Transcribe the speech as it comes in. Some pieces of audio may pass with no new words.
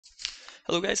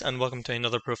Hello guys, and welcome to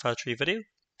another profile tree video.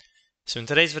 So in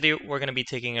today's video we're going to be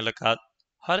taking a look at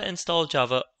how to install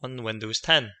Java on Windows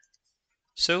 10.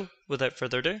 So without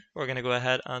further ado, we're going to go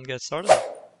ahead and get started.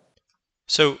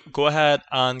 So go ahead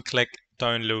and click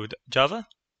download Java,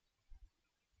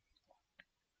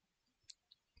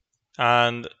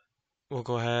 and we'll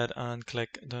go ahead and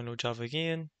click download Java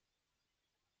again.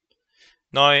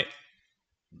 Now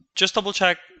just double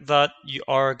check that you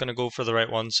are going to go for the right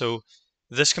one. So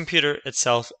this computer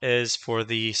itself is for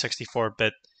the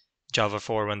 64-bit Java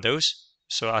for Windows.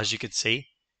 So as you can see,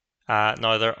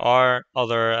 now there are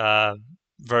other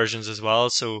versions as well,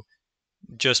 so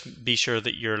just be sure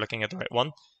that you're looking at the right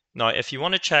one. Now if you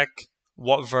want to check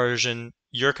what version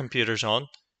your computer's on,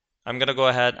 I'm going to go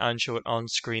ahead and show it on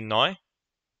screen now.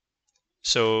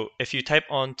 So if you type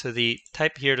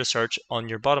here to search on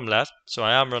your bottom left, so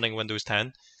I am running Windows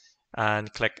 10,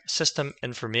 and click System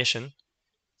Information,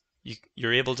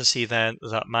 you're able to see then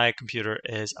that my computer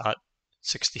is at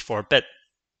 64-bit.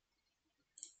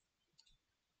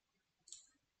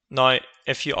 Now,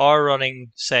 if you are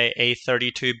running, say, a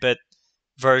 32-bit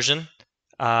version,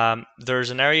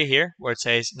 there's an area here where it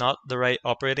says not the right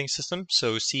operating system,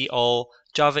 so see all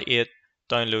Java 8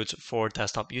 downloads for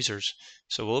desktop users.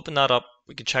 So we'll open that up,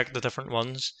 we can check the different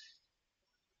ones.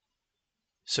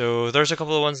 So there's a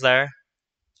couple of ones there.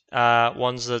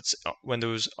 Ones that's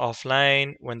Windows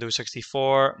Offline, Windows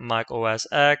 64, Mac OS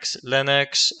X,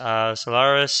 Linux,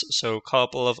 Solaris. So a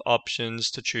couple of options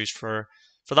to choose for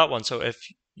that one. So if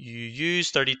you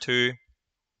use 32,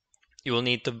 you will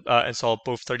need to install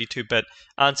both 32-bit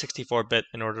and 64-bit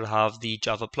in order to have the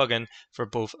Java plugin for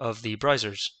both of the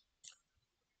browsers.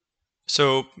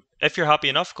 So if you're happy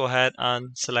enough, go ahead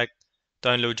and select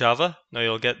download Java. Now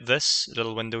you'll get this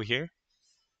little window here.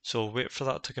 So we'll wait for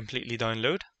that to completely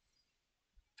download.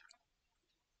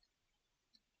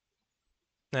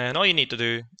 And all you need to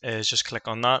do is just click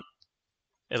on that.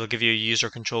 It'll give you a user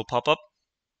control pop-up.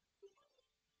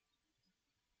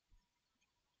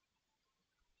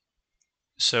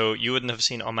 So you wouldn't have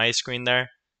seen it on my screen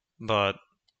there, but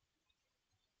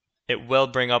it will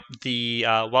bring up the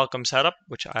welcome setup,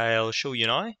 which I'll show you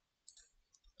now.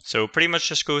 So pretty much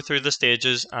just go through the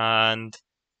stages and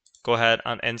go ahead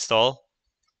and install,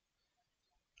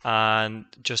 and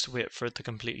just wait for it to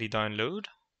completely download.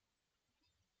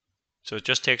 So it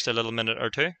just takes a little minute or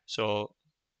two. So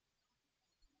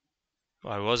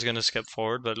I was going to skip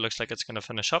forward, but it looks like it's going to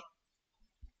finish up.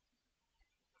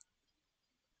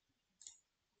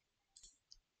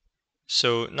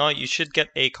 So now you should get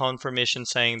a confirmation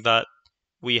saying that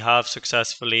we have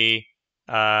successfully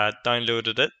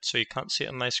downloaded it. So you can't see it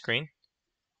on my screen,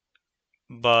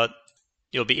 but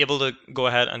you'll be able to go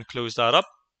ahead and close that up.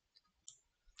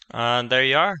 And there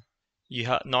you are.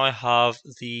 You now have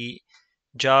the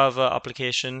Java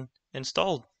application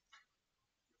installed.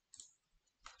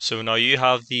 So now you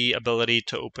have the ability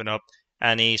to open up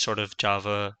any sort of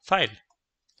Java file.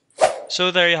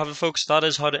 So there you have it, folks. That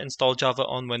is how to install Java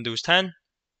on Windows 10.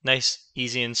 Nice,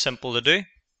 easy, and simple to do.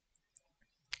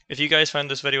 If you guys found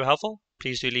this video helpful,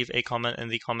 please do leave a comment in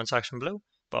the comment section below.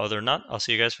 But other than that, I'll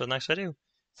see you guys for the next video.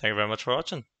 Thank you very much for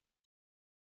watching.